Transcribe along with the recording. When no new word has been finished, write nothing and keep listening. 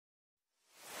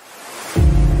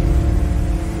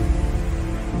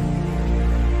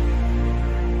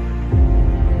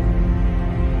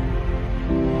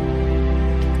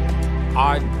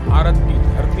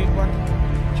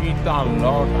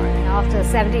After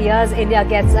 70 years, India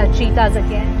gets cheetahs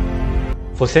again.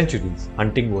 For centuries,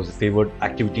 hunting was a favoured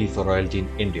activity for royalty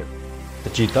in India. The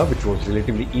cheetah, which was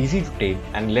relatively easy to tame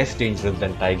and less dangerous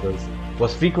than tigers,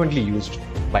 was frequently used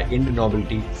by Indian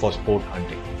nobility for sport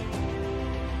hunting.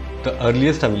 The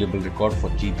earliest available record for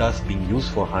cheetahs being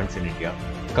used for hunts in India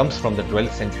comes from the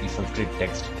 12th century Sanskrit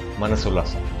text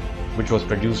Manasolasa, which was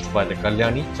produced by the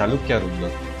Kalyani Chalukya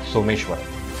ruler Someshwara.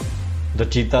 The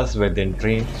cheetahs were then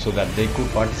trained so that they could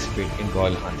participate in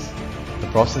royal hunts. The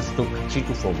process took 3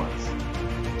 to 4 months.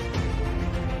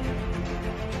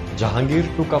 Jahangir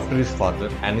took after his father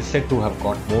and is said to have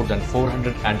caught more than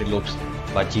 400 antelopes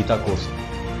by cheetah coursing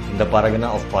in the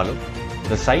Paragana of Palok,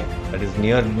 the site that is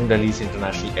near New Delhi's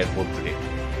International Airport today.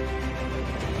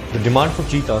 The demand for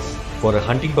cheetahs for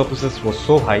hunting purposes was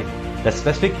so high that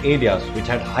specific areas which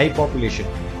had high population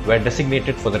were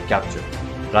designated for their capture: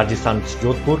 Rajasthan's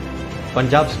Jodhpur,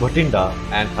 Punjab's Bhatinda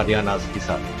and Haryana's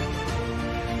Hisar.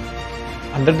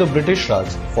 Under the British Raj,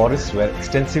 forests were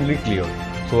extensively cleared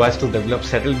so as to develop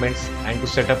settlements and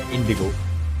to set up indigo,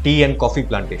 tea and coffee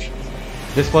plantations.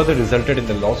 This further resulted in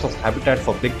the loss of habitat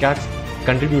for big cats,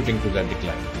 contributing to their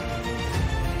decline.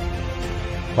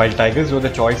 While tigers were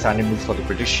the choice animals for the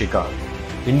British shikar,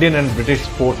 Indian and British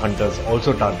sport hunters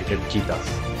also targeted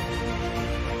cheetahs.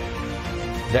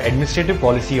 The administrative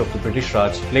policy of the British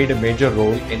Raj played a major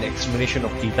role in extermination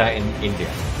of cheetah in India.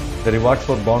 The rewards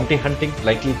for bounty hunting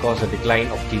likely caused a decline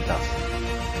of cheetahs.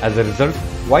 As a result,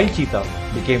 wild cheetah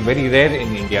became very rare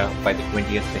in India by the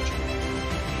 20th century.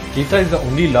 Cheetah is the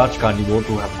only large carnivore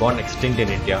to have gone extinct in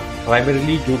India,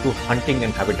 primarily due to hunting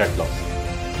and habitat loss.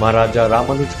 Maharaja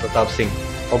Ramanuj Pratap Singh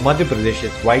of Madhya Pradesh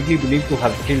is widely believed to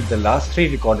have killed the last 3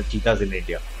 recorded cheetahs in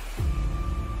India.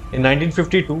 In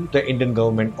 1952, the Indian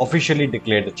government officially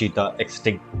declared the cheetah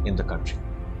extinct in the country.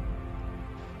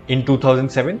 In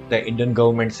 2007, the Indian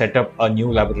government set up a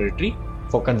new laboratory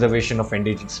for conservation of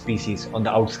endangered species on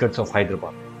the outskirts of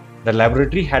Hyderabad. The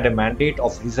laboratory had a mandate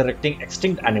of resurrecting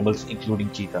extinct animals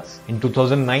including cheetahs. In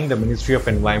 2009, the Ministry of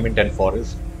Environment and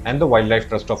Forests and the Wildlife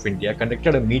Trust of India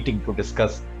conducted a meeting to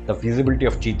discuss the feasibility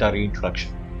of cheetah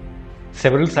reintroduction.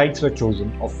 Several sites were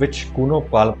chosen, of which Kuno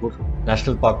Palpur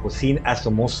National Park was seen as the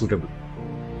most suitable.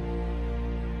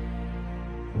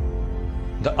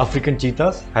 The African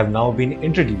cheetahs have now been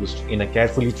introduced in a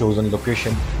carefully chosen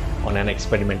location on an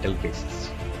experimental basis.